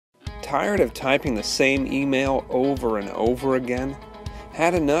Tired of typing the same email over and over again?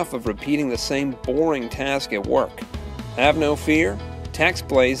 Had enough of repeating the same boring task at work? Have no fear,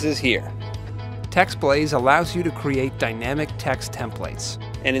 TextBlaze is here. TextBlaze allows you to create dynamic text templates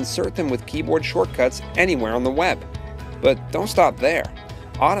and insert them with keyboard shortcuts anywhere on the web. But don't stop there.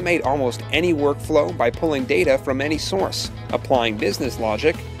 Automate almost any workflow by pulling data from any source, applying business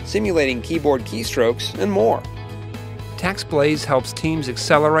logic, simulating keyboard keystrokes, and more. TextBlaze helps teams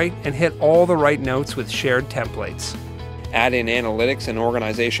accelerate and hit all the right notes with shared templates. Add in analytics and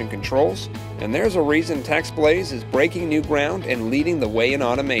organization controls, and there's a reason TextBlaze is breaking new ground and leading the way in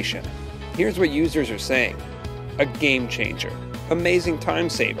automation. Here's what users are saying. A game changer. Amazing time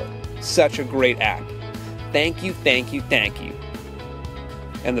saver. Such a great app. Thank you, thank you, thank you.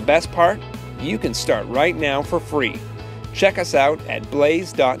 And the best part? You can start right now for free. Check us out at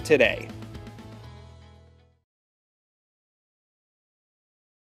blaze.today.